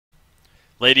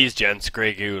Ladies, gents,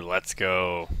 Grey Goo, let's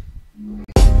go.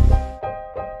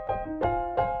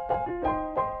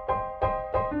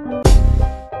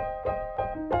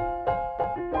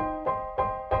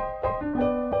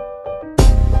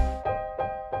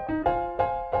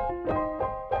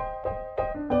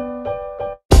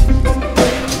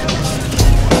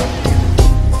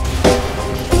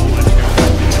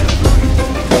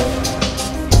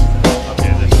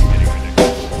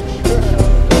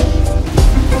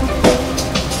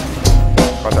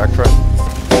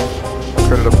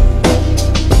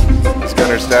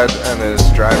 Dead and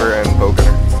his driver and bow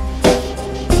gunner.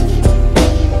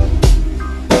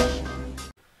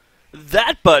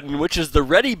 That button, which is the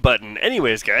ready button.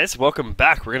 Anyways, guys, welcome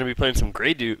back. We're gonna be playing some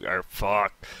Grey Goo.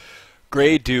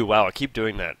 Grey Goo. Wow, I keep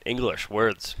doing that. English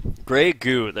words. Grey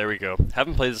Goo. There we go.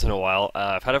 Haven't played this in a while.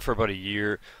 I've had it for about a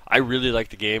year. I really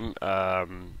like the game.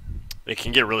 It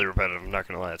can get really repetitive. I'm not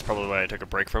gonna lie. That's probably why I took a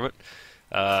break from it.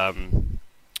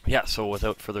 Yeah, so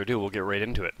without further ado, we'll get right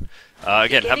into it.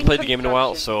 Again, haven't played the game in a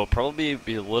while, so probably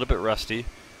be a little bit rusty.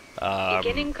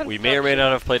 We may or may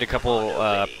not have played a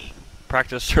couple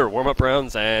practice or warm-up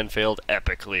rounds and failed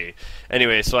epically.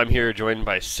 Anyway, so I'm here joined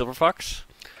by Silver Fox.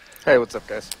 Hey, what's up,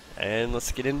 guys? And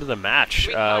let's get into the match.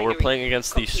 We're playing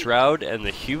against the Shroud and the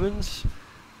Humans.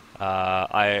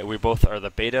 We both are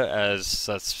the Beta, as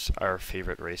that's our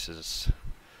favorite races.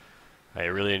 I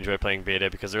really enjoy playing Beta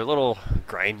because they're a little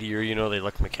grindier, you know, they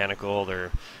look mechanical, they're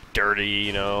dirty,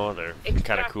 you know, they're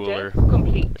kind of cooler.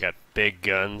 They got big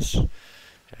guns,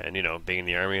 and, you know, being in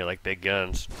the army, I like big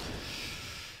guns.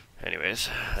 Anyways,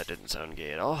 that didn't sound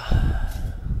gay at all.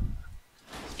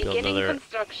 Let's build another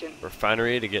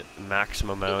refinery to get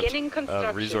maximum amount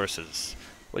of resources.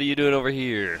 What are you doing over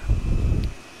here?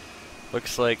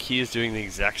 Looks like he's doing the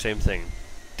exact same thing.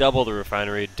 Double the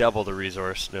refinery, double the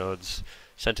resource nodes.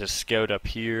 Sent a scout up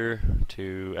here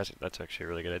to... That's actually a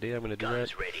really good idea. I'm going to do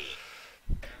that.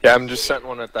 Yeah, I'm just setting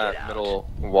one at that middle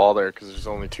wall there because there's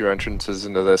only 2 entrances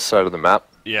into this side of the map.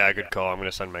 Yeah, good call. I'm going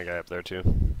to send my guy up there too.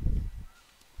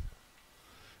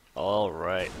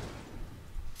 Alright.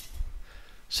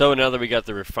 So now that we got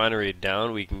the refinery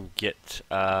down, we can get...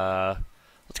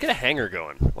 let's get a hangar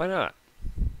going. Why not?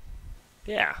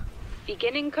 Yeah.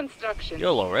 Beginning construction.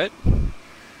 YOLO, right?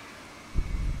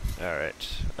 Alright.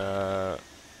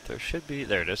 There should be...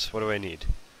 There it is. What do I need?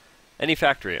 Any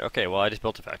factory. Okay, well, I just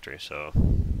built a factory, so...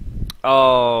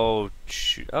 Oh,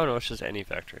 shoot. Oh, no, it's just any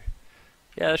factory.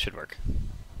 Yeah, that should work.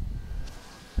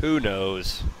 Who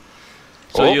knows?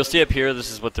 So you'll see up here,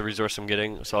 this is what the resource I'm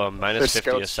getting. So I'm minus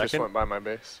 50 a second. Just went by my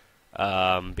base.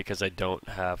 Because I don't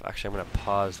have... Actually, I'm going to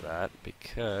pause that,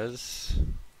 because...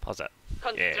 Pause that.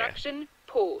 Construction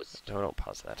paused. No, don't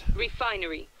pause that.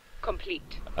 Refinery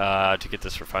complete. To get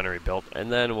this refinery built,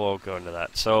 and then we'll go into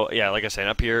that. So, yeah, like I said,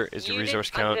 up here is the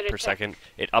resource count per second.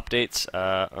 It updates.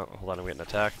 Oh, hold on, I'm getting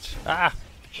attacked. Ah!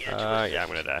 Yeah, I'm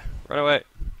gonna die. Run away.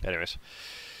 Anyways.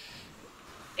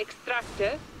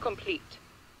 Extractor complete.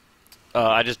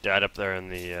 I just died up there in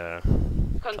the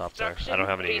top there. I don't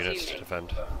have any units to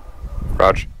defend.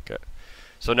 Roger. Okay.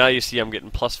 So now you see I'm getting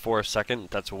 +4 a second.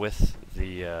 That's with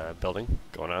the building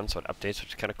going on, so it updates, which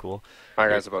is kind of cool. My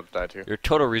guy's about to die too. Your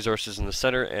total resources in the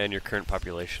center and your current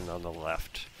population on the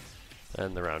left.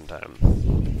 And the round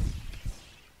time.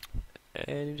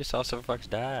 And you just saw Silver Fox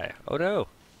die. Oh no!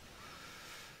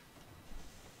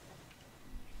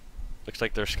 Looks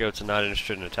like their scouts are not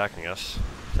interested in attacking us.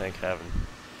 Thank heaven.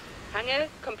 Hangar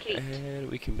complete. And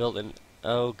we can build an...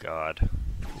 Oh god.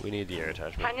 We need the air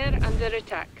attachment. Hangar under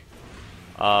attack.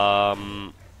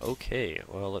 Okay,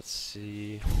 well, let's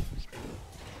see.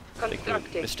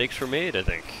 Constructing. Mistakes were made, I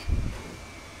think.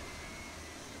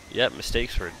 Yep,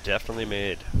 mistakes were definitely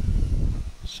made.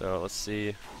 So, let's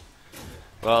see.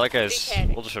 Well, that guy's...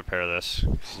 We'll just repair this.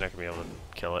 He's not going to be able to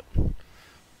kill it.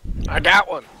 I got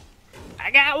one! I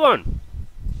got one!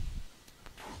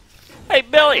 Hey,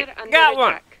 Billy! I got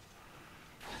one!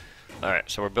 Alright,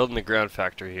 so we're building the ground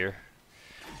factory here.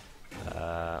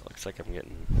 Looks like I'm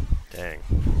getting... Dang.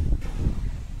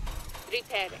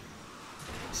 Repairing.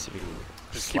 Let's see if we can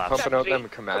just keep pumping out them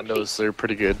commandos, they're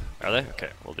pretty good. Are they? Okay,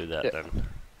 we'll do that then.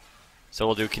 So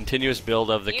we'll do continuous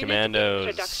build of the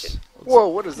commandos. Whoa,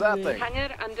 what is that thing?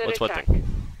 What's what thing?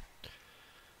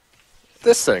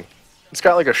 This thing. It's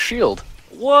got like a shield.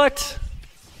 What?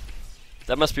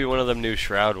 That must be one of them new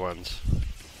Shroud ones.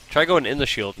 Try going in the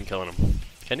shield and killing them.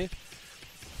 Can you?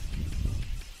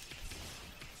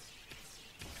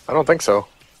 I don't think so.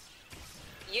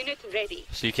 Unit ready.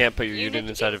 So you can't put your unit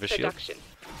inside of a shield?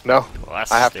 No, well,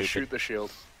 that's I have stupid. to shoot the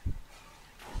shield.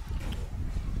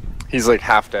 He's like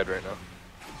half dead right now.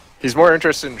 He's more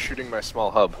interested in shooting my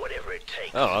small hub. Whatever it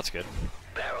takes. Oh, that's good.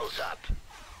 Barrels up.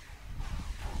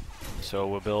 So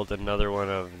we'll build another one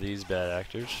of these bad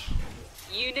actors,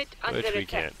 Unit under which we attack.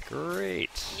 can't.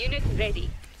 Great. Unit ready.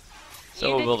 So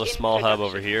we'll Unit build a in small hub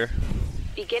over production. here.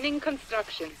 Beginning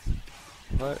construction.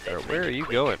 What? Or Let's where make are it you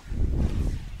quick. going?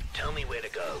 Tell me where to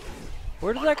go.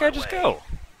 Where did On that guy my just way. go?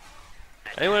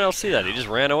 Anyone else see that? He just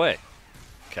ran away.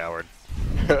 Coward.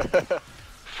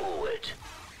 Forward.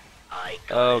 I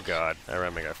got Oh it. god, I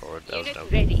ran my guy forward. That was Unit dumb.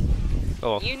 ready.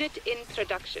 Oh well. Unit in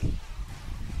production.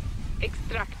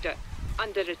 Extractor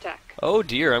under attack. Oh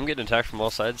dear, I'm getting attacked from all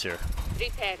sides here.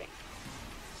 Repairing.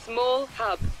 Small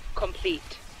hub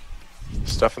complete.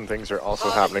 Stuff and things are also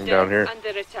happening down Harvester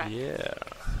here. under attack.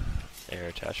 Yeah. Air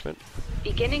attachment.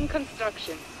 Beginning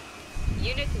construction.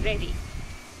 Unit ready.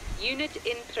 Unit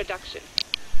in production.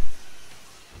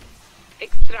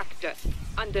 Extractor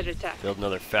under attack. Build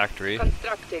another factory.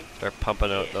 Constructing. Start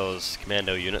pumping out those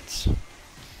commando units.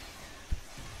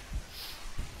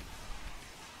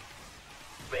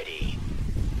 Ready.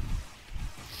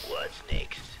 What's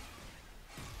next?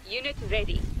 Unit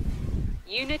ready.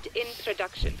 Unit in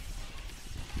production.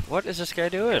 What is this guy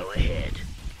doing? Go ahead.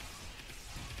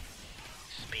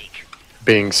 Speak.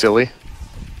 Being silly.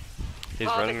 He's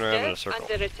running around in a Harvester circle.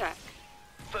 under attack.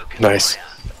 Focus Nice. fire.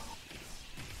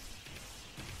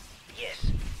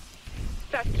 Yes.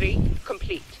 Factory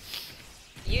complete.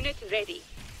 Unit ready.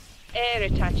 Air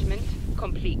attachment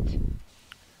complete.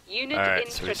 Unit in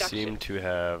Alright, so we production. seem to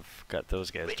have got those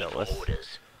guys Ready dealt for with.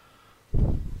 orders.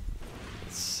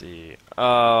 Let's see.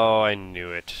 Oh, I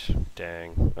knew it.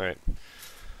 Dang. Alright.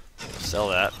 We'll sell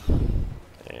that.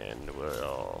 And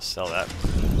we'll sell that.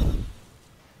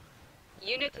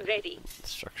 Unit ready.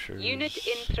 Structures. Unit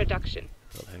in production.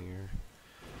 Build hangar.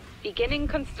 Beginning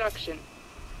construction.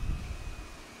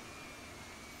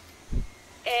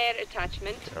 Air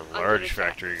attachment. Got a under large attack.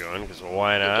 factory going, because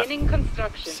why not? Beginning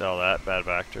construction. Sell that bad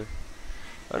factor.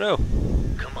 Oh no.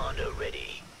 Commando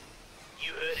ready.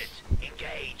 You heard it.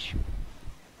 Engage.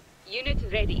 Unit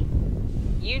ready.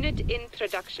 Unit in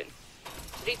production.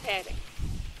 Repairing.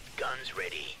 Guns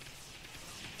ready.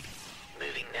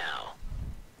 Moving now.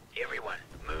 Everyone,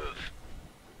 move.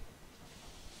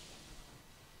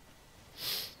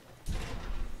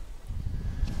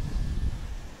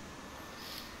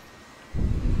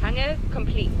 Hangar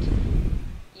complete.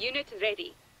 Unit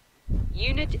ready.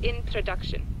 Unit in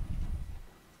production.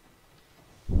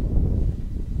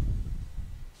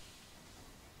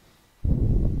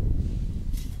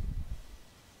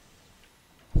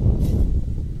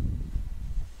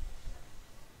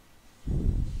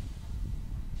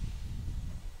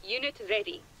 Unit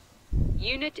ready.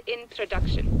 Unit in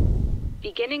production.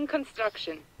 Beginning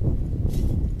construction.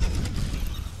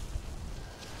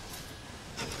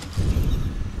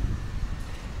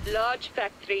 Large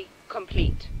factory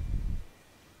complete.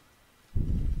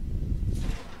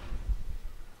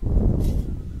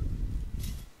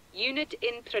 Unit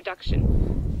in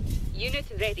production. Unit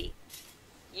ready.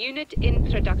 Unit in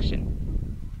production.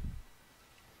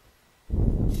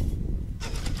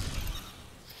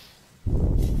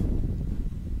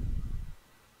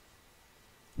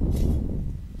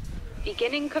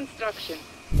 Beginning construction.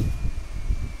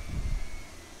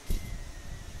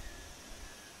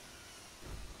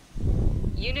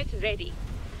 Unit ready.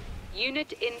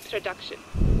 Unit in production.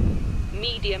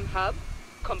 Medium hub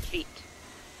complete.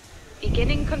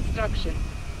 Beginning construction.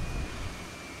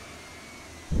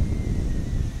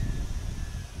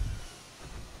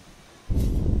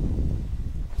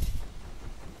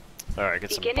 Alright,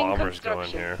 get some Beginning bombers going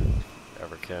construction. here.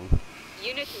 Ever can.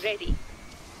 Unit ready.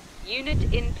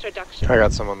 Unit in production. I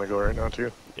got some on the go right now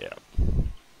too. Yeah.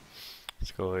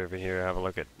 Let's go over here and have a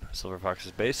look at Silver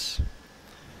Fox's base.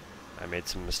 I made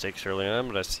some mistakes early on,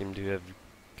 but I seem to have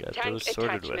got Tank those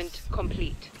sorted attachment with.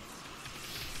 complete.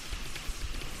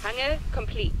 Hangar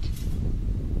complete.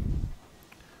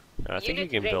 I think you Unit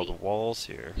can ready. build walls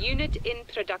here. Unit in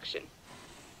production.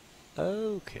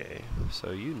 Okay,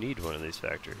 so you need one of these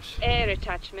factories. Air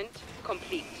attachment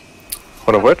complete.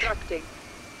 One of which? Constructing.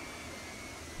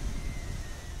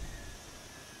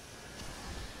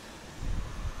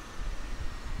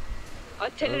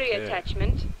 Artillery Okay.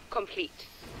 attachment complete.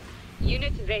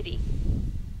 Unit ready.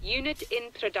 Unit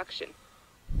in production.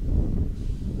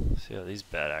 See how these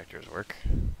bad actors work.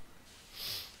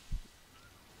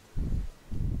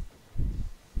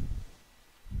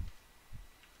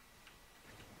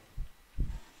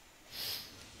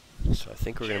 So I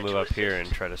think we're going to move up here and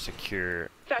try to secure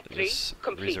Factory this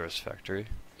complete. resource factory.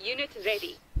 Unit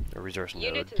ready. A resource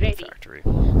Unit node ready. factory.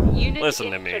 Unit Listen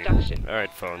in to me. production.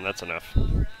 Alright, phone, that's enough.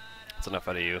 That's enough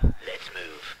out of you. Let's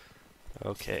move.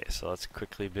 Okay, so let's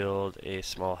quickly build a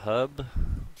small hub.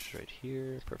 Which is right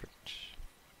here. Perfect.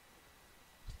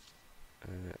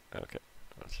 Okay,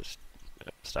 let's just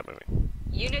stop moving.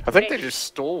 Unit I think they ready. just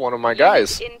stole one of my Unit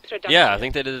guys. in production. Yeah, I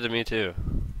think they did it to me too.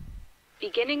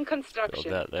 Beginning Build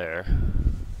construction. that there.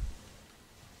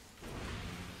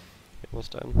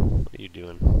 Almost done. What are you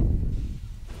doing?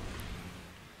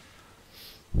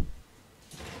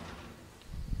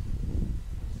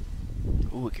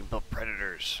 Ooh, we can build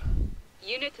predators.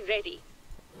 Unit ready.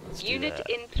 Let's do Unit that.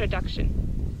 in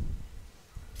production.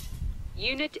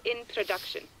 Unit in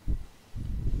production.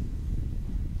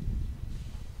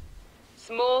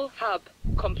 Small hub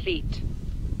complete.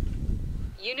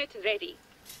 Unit ready.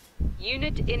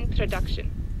 Unit in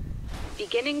production.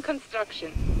 Beginning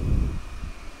construction.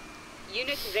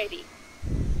 Unit ready.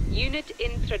 Unit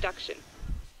in production.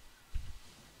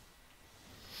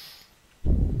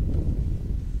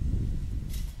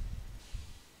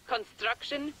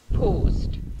 Construction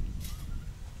paused.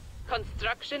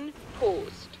 Construction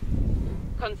paused.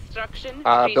 Construction Build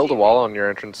a resuming. wall on your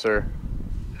entrance, sir,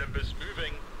 Numbers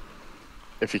moving.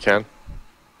 if you can.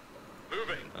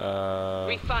 Moving.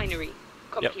 Refinery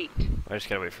complete. I just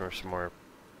gotta wait for some more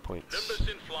points. Numbers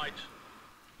in flight.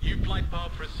 New flight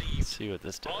path Let's received. see what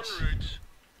this En does. route.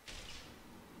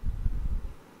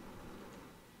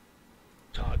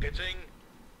 Targeting.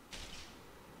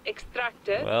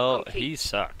 Extractor Well, complete. he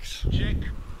sucks. Check.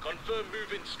 Confirm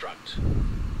move instruct.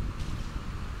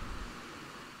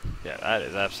 Yeah, that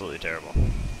is absolutely terrible.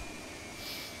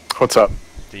 What's up?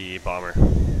 The bomber.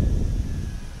 Confirming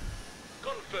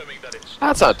that it's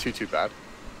That's not too bad.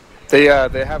 They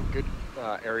have good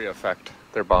area effect.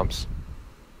 Their bombs.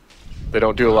 They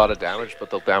don't do a lot of damage, but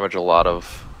they'll damage a lot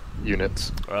of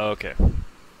units. Okay.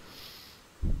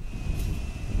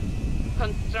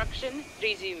 Construction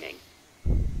resuming.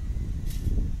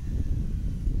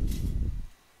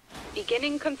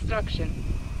 Beginning construction.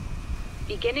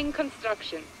 Beginning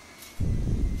construction.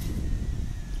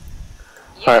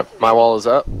 Alright, Unit my ready. wall is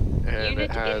up, and Unit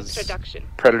it has in production.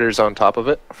 predators on top of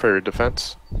it for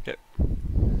defense. Okay.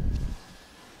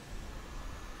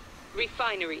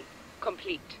 Refinery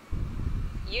complete.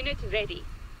 Unit ready.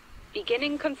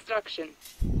 Beginning construction.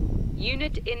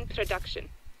 Unit in production.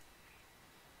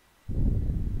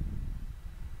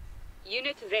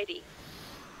 Unit ready.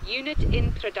 Unit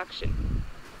in production.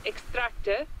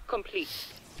 Extractor complete.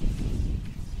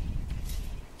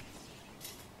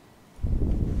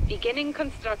 Beginning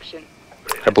construction.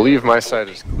 I believe my side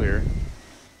is clear.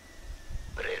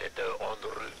 Predator en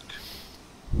route.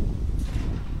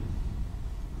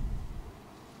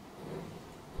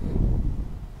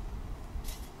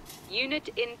 Unit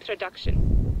in production.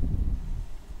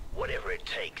 Whatever it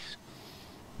takes.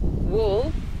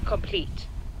 Wall complete.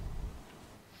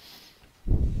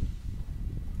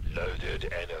 Loaded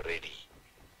and ready.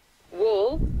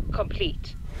 Wall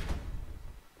complete.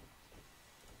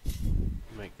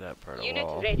 Make that part of Unit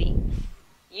wall. ready.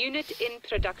 Unit in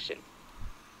production.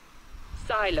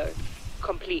 Silo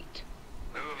complete.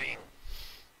 Moving.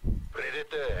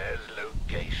 Predator has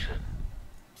location.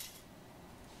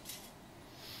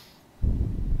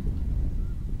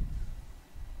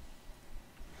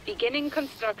 Beginning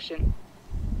construction.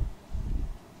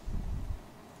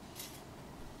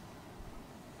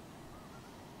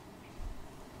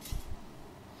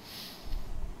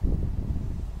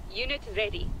 Unit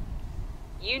ready.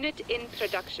 Unit in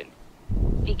production.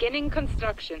 Beginning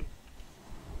construction.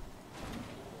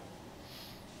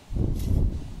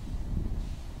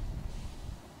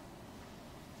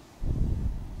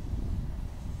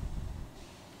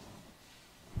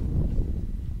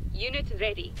 Unit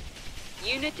ready.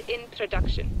 Unit in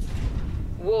production.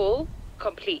 Wall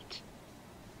complete.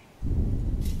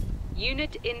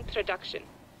 Unit in production.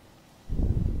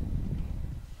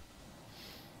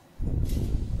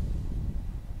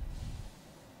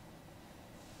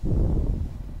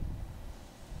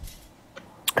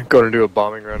 I'm going to do a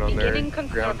bombing run on their Beginning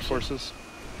ground construction. forces.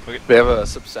 Okay. They have a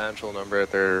substantial number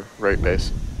at their right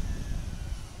base.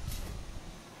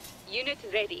 Unit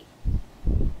ready.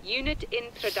 Unit in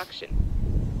production.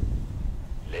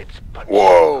 Let's punch.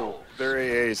 Whoa! Their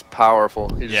AA is powerful.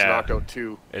 He just Yeah. knocked out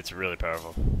 2. It's really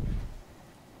powerful.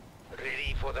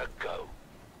 Ready for the go.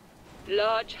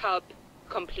 Large hub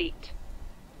complete.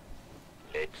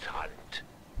 Let's hunt.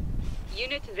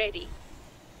 Unit ready.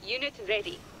 Unit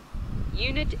ready.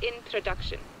 Unit in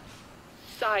production.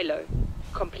 Silo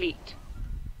complete.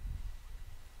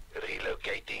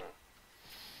 Relocating.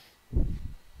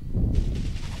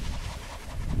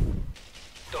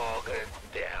 Target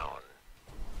down.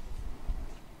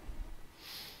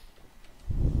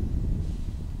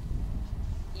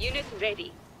 Unit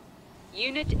ready.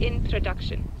 Unit in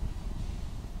production.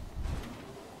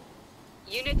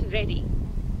 Unit ready.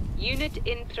 Unit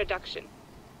in production.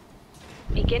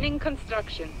 Beginning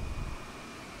construction.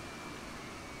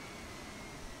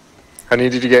 I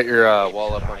need you to get your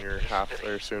wall up on your half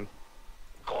there soon.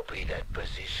 Copy that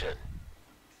position.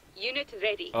 Unit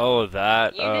ready. Oh,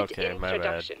 that. Unit Okay, in my bad.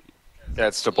 production. Yeah,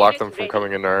 it's to block Unit them from ready.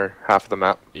 coming in our half of the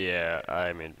map. Yeah,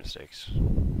 I made mistakes.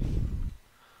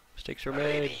 Mistakes were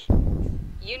made. Ready.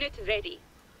 Unit ready.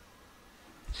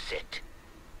 Set.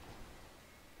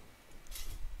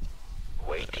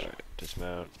 Waiting. Alright,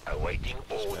 dismount. Awaiting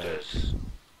orders.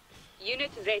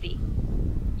 Unit ready.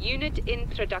 Unit in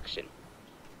production.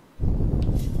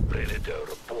 Predator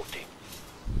reporting.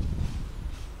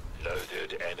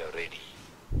 Loaded and ready.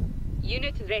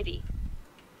 Unit ready.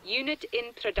 Unit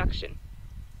in production.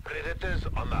 Predators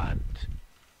on the hunt.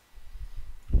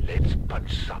 Let's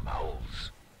punch some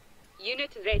holes.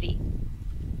 Unit ready.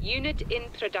 Unit in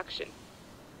production.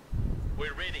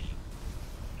 We're ready.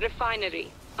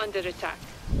 Refinery under attack.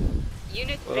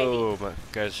 Unit Whoa, my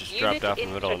guys just Unit dropped off in in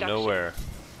the middle of production. nowhere.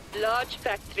 ready. Large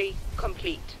factory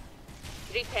complete.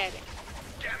 Repairing.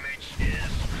 Damage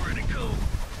is critical.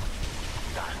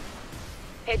 Done.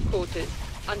 Headquarters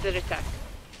under attack.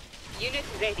 Unit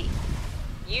ready.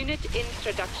 Unit in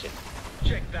production.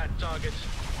 Check that target.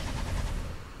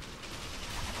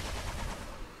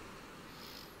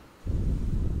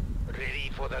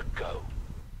 Ready for the go.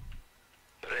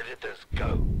 Predators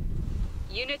go.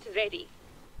 Unit ready.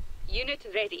 Unit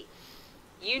ready.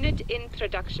 Unit in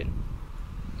production.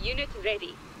 Unit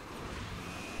ready.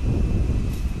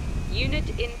 Unit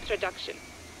in production.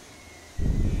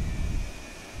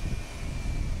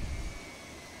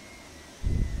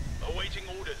 Awaiting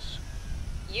orders.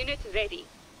 Unit ready.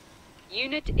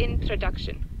 Unit in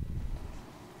production.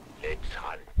 Let's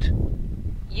hunt.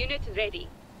 Unit ready.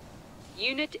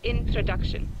 Unit in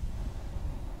production.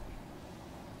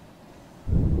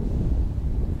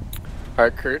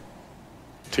 Alright, Kurt.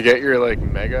 To get your like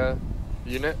mega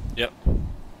unit, Yep.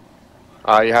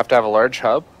 you have to have a large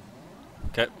hub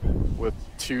Okay. with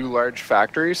 2 large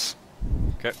factories,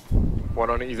 Okay. one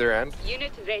on either end,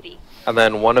 Unit ready. and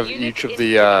then one of Unit each of in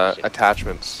the production.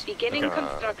 attachments. Beginning Like,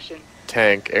 construction.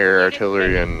 tank, air, Unit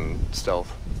artillery, ready. and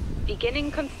stealth.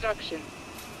 Beginning construction.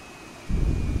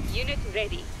 Unit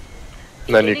ready.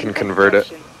 And then you Beginning can convert it.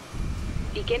 construction.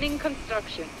 Beginning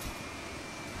construction.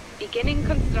 Beginning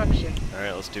construction.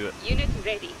 Alright, let's do it. Unit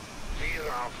ready.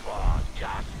 Feel how far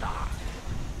just start.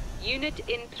 Unit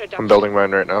in production. I'm building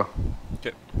mine right now.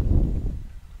 Okay.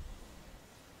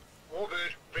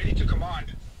 Warbird, ready to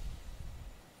command.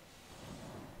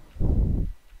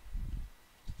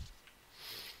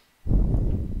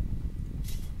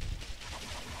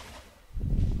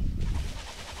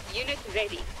 Unit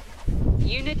ready.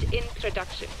 Unit in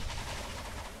production.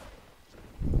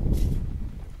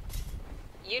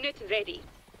 Unit ready.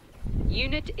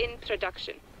 Unit in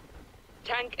production.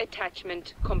 Tank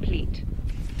attachment complete.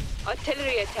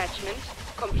 Artillery attachment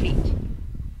complete.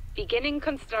 Beginning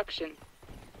construction.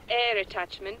 Air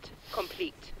attachment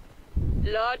complete.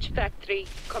 Large factory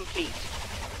complete.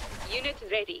 Unit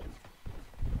ready.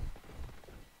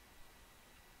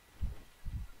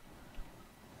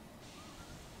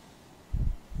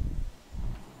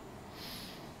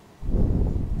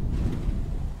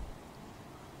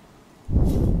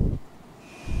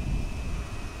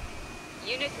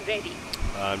 Unit ready.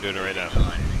 I'm doing it right now.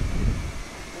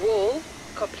 Wall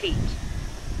complete.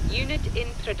 Unit in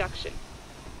production.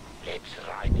 Let's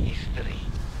write history.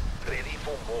 Ready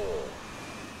for more.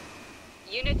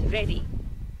 Unit ready.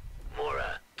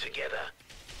 Mora, together.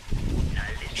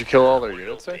 Did you kill all their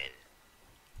units there?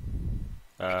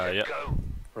 Yep. Go.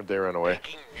 Or did they run away?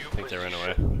 Taking new I think they ran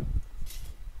away. position.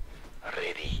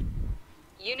 Ready.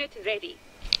 Unit ready.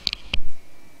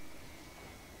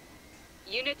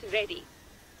 Unit ready.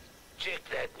 Check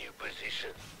that new position.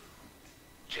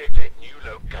 Check that new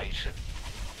location.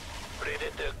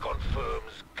 Predator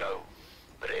confirms go.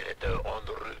 Predator en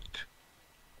route.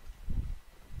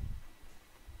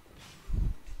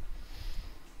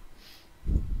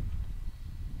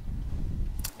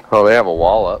 Oh, they have a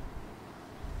wall up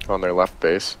on their left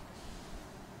base.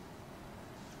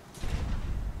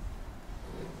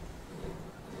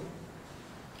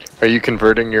 Are you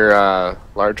converting your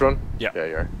large one? Yeah. Yeah,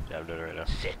 you are. Yeah, I'm doing it right now.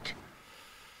 Set.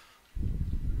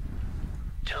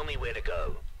 Tell me where to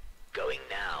go. Going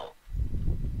now.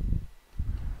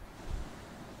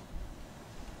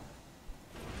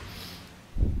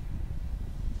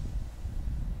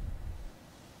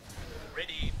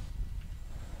 Ready.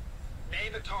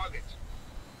 Name the target.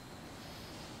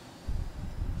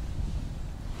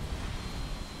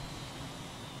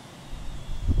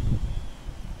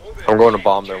 I'm going to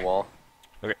bomb their wall.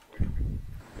 Okay. I'm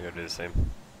gonna do the same.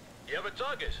 You have a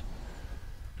target.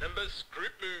 Numbers,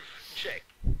 group move, check.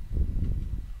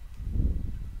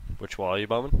 Which wall are you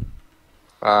bombing?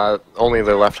 Only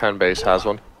the left-hand base has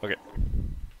one. Okay.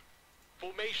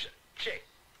 Formation, check.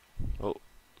 Oh,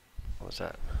 what was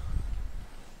that?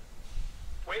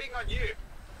 Waiting on you.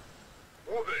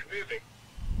 Warbird moving.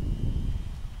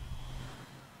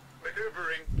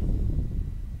 Maneuvering.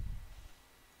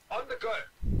 On the go.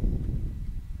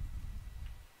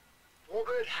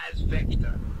 Warbird has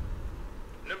vector.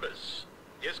 Nimbus.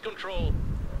 Yes, control.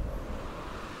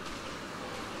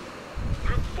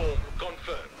 Group form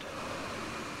confirmed.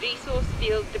 Resource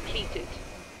field depleted.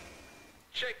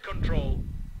 Check control.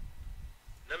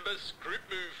 Nimbus, group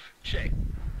move, check.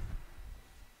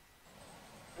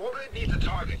 Warbird needs a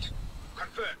target.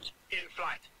 Confirmed. In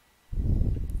flight.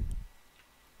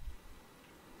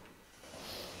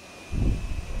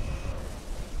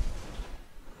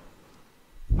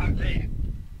 I'm there.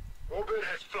 Warbird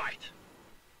has flight.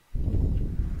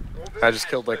 Warbird I just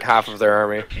has killed like half of their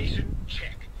army. location,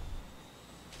 check.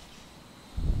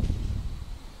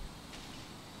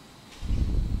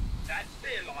 That's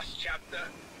their last chapter.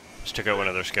 Just took out one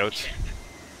of their scouts. Check.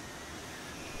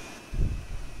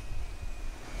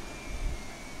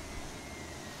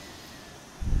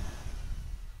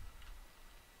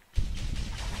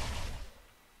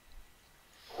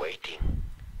 Waiting.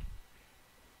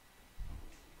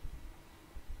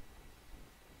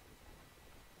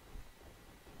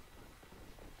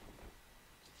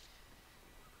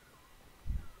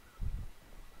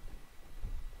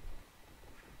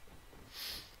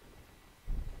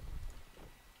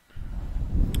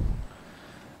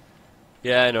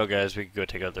 Yeah, I know, guys. We could go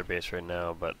take out their base right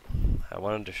now, but I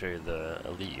wanted to show you the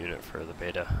elite unit for the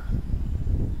beta.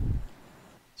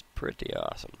 It's pretty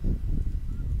awesome.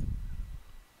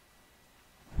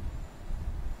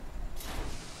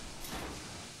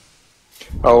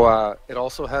 Oh, it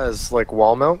also has like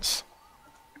wall mounts.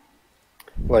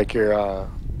 Like your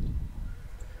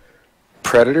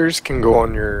predators can go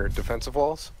on your defensive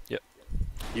walls. Yep.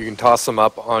 You can toss them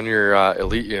up on your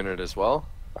elite unit as well,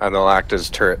 and they'll act as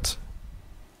turrets.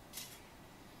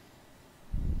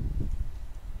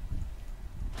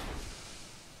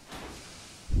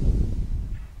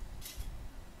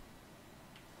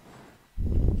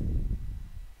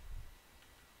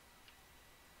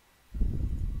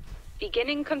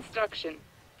 Beginning construction.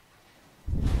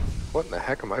 What in the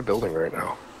heck am I building right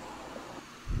now?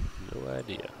 No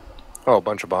idea. Oh, a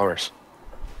bunch of bombers.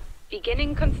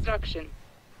 Beginning construction.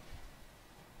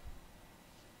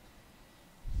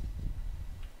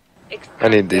 I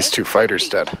need these two fighters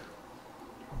dead.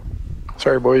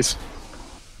 Sorry, boys.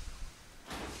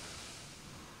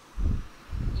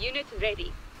 Unit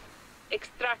ready.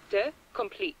 Extractor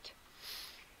complete.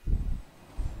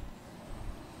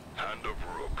 Hand of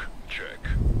Rook, check.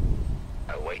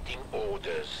 Awaiting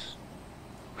orders.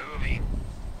 Moving.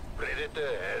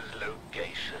 Predator has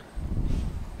location.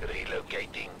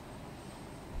 Relocating.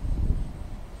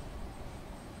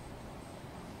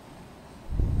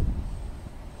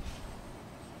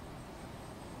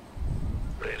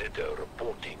 Predator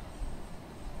reporting.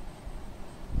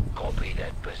 Copy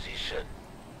that position.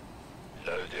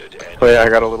 Loaded and Oh yeah, I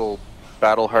got a little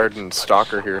battle-hardened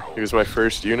stalker here. He was my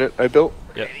first unit I built,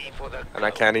 Yep. ready for the and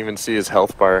I can't even see his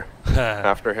health bar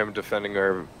after him defending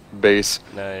our base.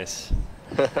 Nice.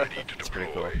 ready to That's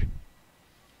pretty cool. deploy.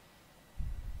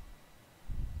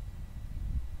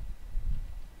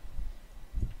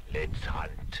 Let's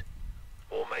hunt.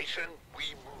 Formation, we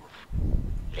move.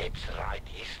 Let's write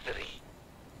history.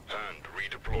 And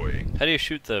redeploying. How do you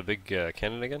shoot the big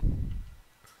cannon again?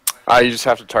 You just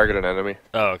have to target an enemy.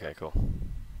 Oh, okay, cool.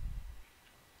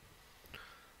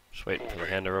 Just waiting for the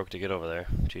hand of rope to get over there.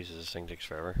 Jesus, this thing takes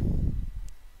forever.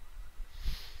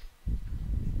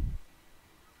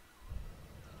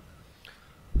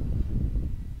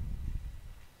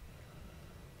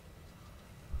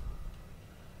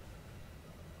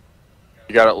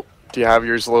 You got it. Do you have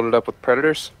yours loaded up with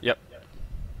predators? Yep.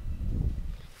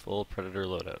 Full predator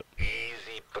loadout.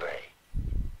 Easy prey.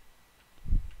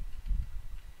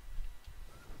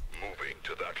 Moving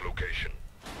to that location.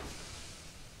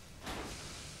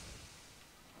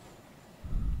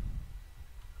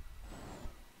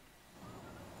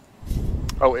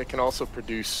 Oh, it can also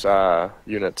produce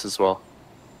units as well.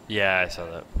 Yeah, I saw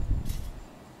that.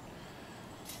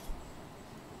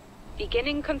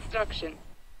 Beginning construction.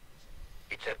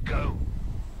 It's a go.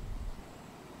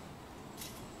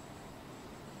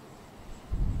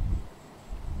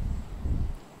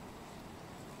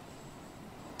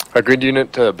 A good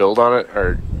unit to build on it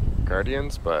are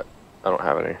Guardians, but I don't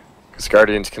have any. Because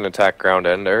Guardians can attack ground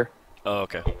and air. Oh,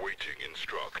 okay. Awaiting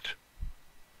instruct.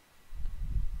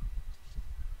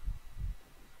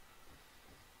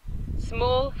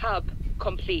 Hub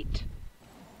complete.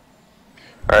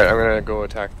 Alright, I'm gonna go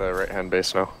attack the right-hand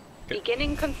base now.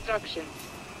 Beginning construction.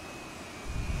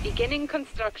 Beginning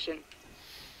construction.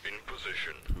 In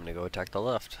position. I'm gonna go attack the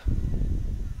left.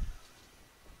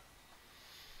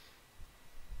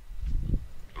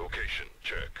 Location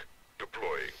check.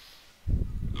 Deploying.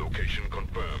 Location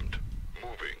confirmed.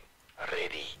 Moving.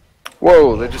 Ready.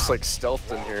 Whoa, they just like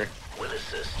stealthed in here. Will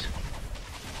assist.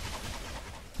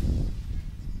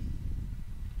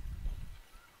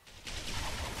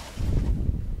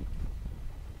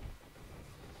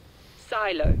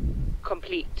 Silo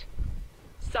complete.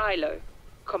 Silo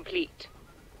complete.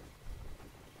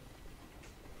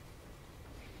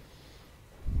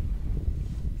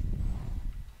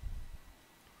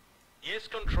 Yes,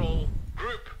 control.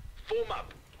 Group, form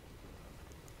up.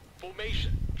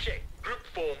 Formation, check. Group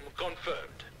form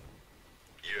confirmed.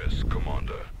 Yes,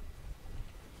 Commander.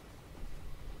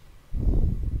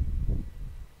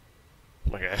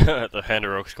 Okay, the hand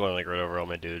of Roke's going like right over all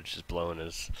my dudes, just blowing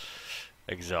his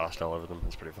exhaust all over them.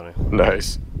 That's pretty funny.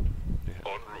 Nice.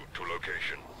 En route to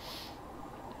location.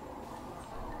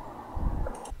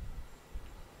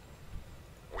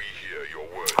 We hear your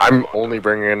words. I'm Commander. only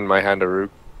bringing in my hand of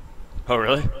Rook. Oh,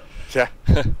 really? Yeah.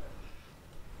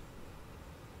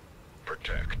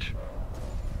 Protect.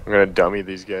 I'm gonna dummy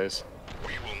these guys.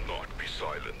 We will not be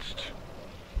silenced.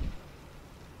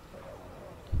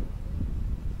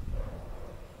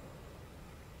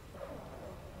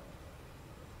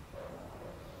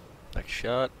 Next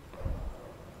shot.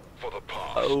 For the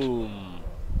past. Boom.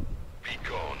 Be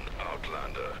gone,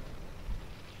 Outlander.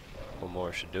 One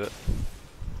more should do it.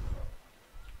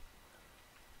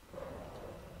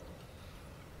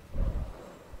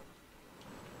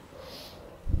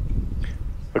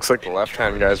 Looks like the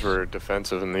left-hand guys were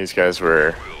defensive and these guys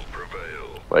were Will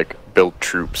prevail. like built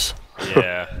troops.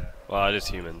 Yeah. Well, it is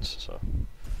humans, so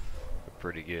they're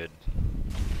pretty good.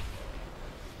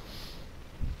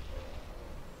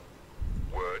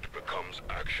 Word becomes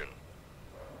action.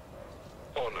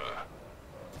 Honor.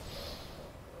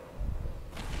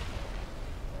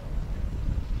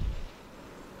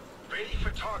 Ready for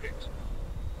target.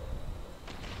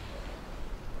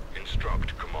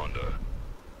 Instruct, Commander.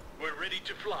 We're ready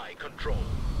to fly, Control.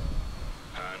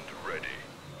 Hand ready.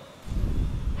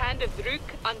 Hand of Rook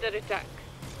under attack.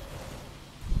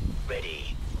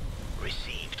 Ready.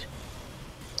 Received.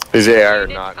 These AI are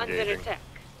Unit not under engaging. attack.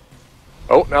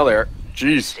 Oh, now they are.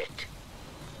 Jeez. Set.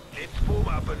 Let's form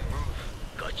up and move.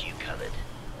 Got you covered.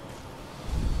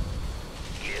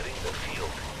 Gearing the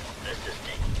field.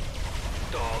 Assisting.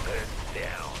 Dogger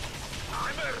down.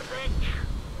 I'm a wreck.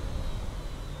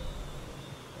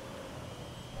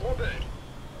 Orbit.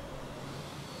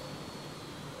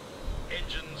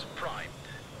 Engines primed.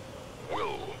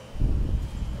 Will.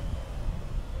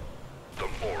 The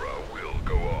Mora will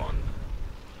go on.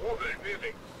 Orbit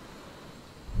moving.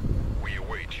 We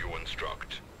await you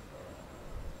instruct.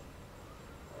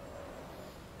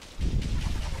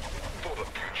 For the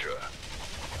future.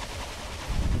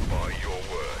 By your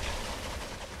word.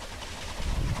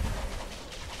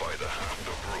 By the hand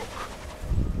of Rook.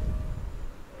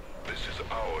 This is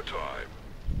our time.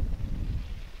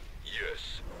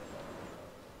 Yes.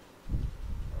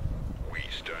 We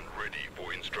stand ready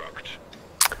for instruct.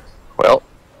 Well,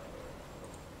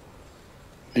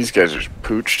 these guys are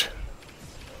pooched.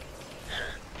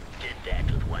 Did that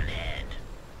with one hand.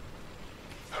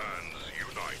 Hands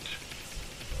unite.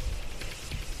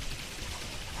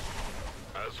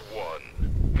 As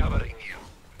one. Covering you.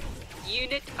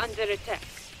 Unit under attack.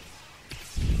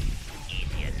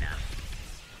 Easy enough.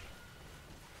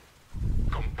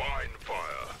 Combine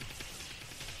fire.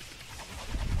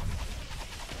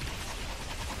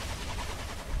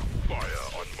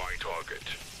 Fire on my target.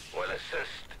 Will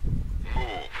assist.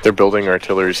 Move. They're building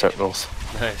artillery sentinels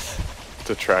Nice.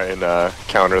 to try and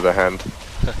counter the hand.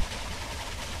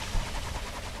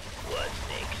 What's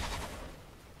next?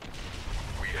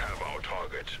 We have our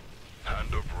target.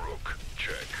 Hand of Rook.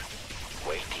 Check.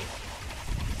 Waiting.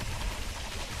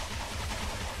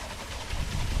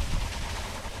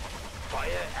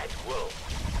 Fire at will.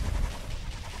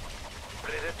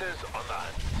 Predators on the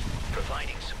hunt.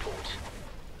 Providing support.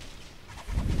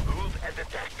 Move and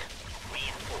attack.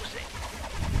 Reinforcing.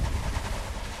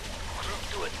 Group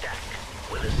to attack.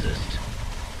 Will assist.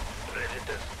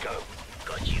 Predators go.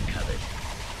 Got you covered.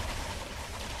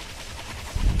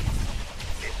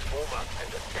 Let's form up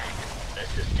and attack.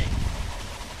 Assisting.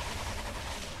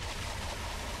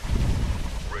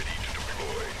 Ready to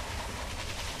deploy.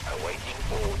 Awaiting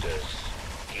orders.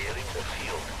 Gearing the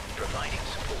field. Providing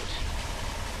support.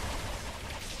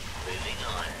 Moving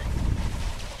on.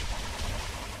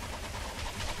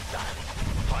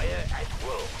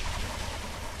 Will.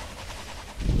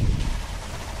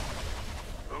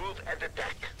 Move and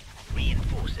attack.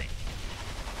 Reinforcing.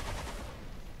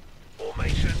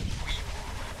 Formation. We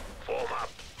move. Form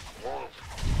up.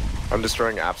 Move. I'm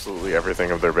destroying absolutely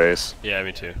everything of their base. Yeah,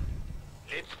 me too.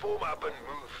 Let's form up and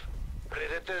move.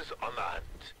 Predators on the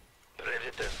hunt.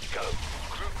 Predators go.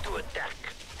 Group to attack.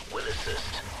 Will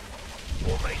assist.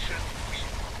 Formation. We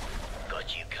move.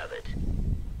 Got you covered.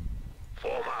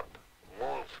 Form up.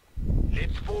 Move.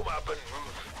 Let's form up and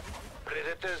move.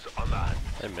 Predators on the hunt.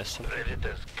 I missed him.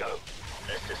 Predators go.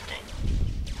 Assisting.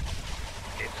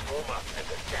 Let's form up and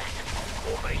attack.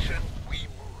 Formation. We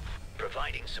move.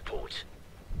 Providing support.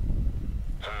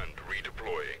 And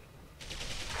redeploying.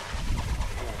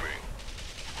 Moving.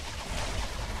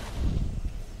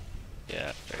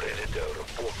 Yeah. Predator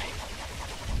reporting.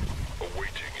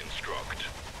 Awaiting instruct.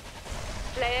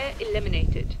 Player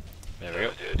eliminated. There we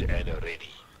go. Loaded and ready.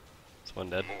 It's one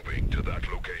dead. Moving to that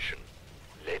location.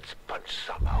 Let's punch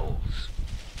some holes.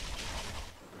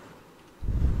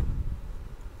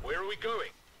 Where are we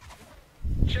going?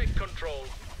 Check control.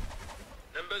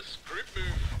 Numbers, group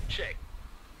move, check.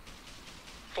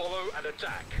 Follow and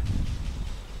attack.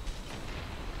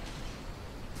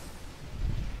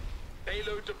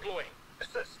 Payload deploying.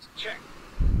 Assist, check.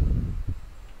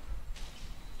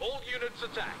 All units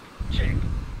attack, check.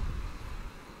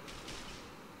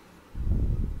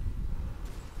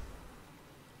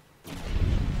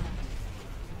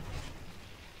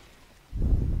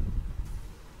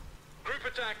 Group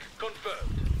attack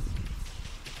confirmed.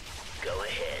 Go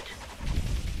ahead.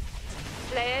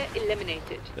 Player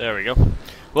eliminated. There we go.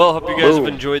 Well, hope you guys have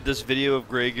Boom. enjoyed this video of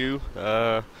Grey Goo.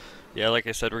 Yeah, like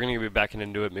I said, we're going to be backing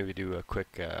into it. Maybe do a quick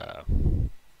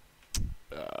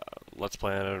Let's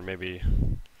Play on it, or maybe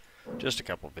just a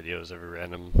couple videos every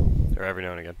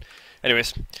now and again.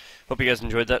 Anyways, hope you guys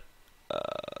enjoyed that.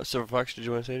 Silver Fox, did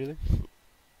you want to say anything?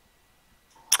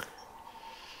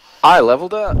 I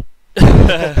leveled up.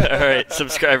 Alright,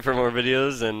 subscribe for more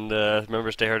videos, and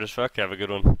remember, stay hard as fuck. Have a good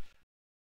one.